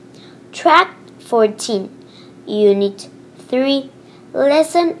Track 14, Unit 3,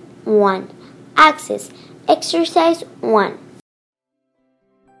 Lesson 1, Access, Exercise 1.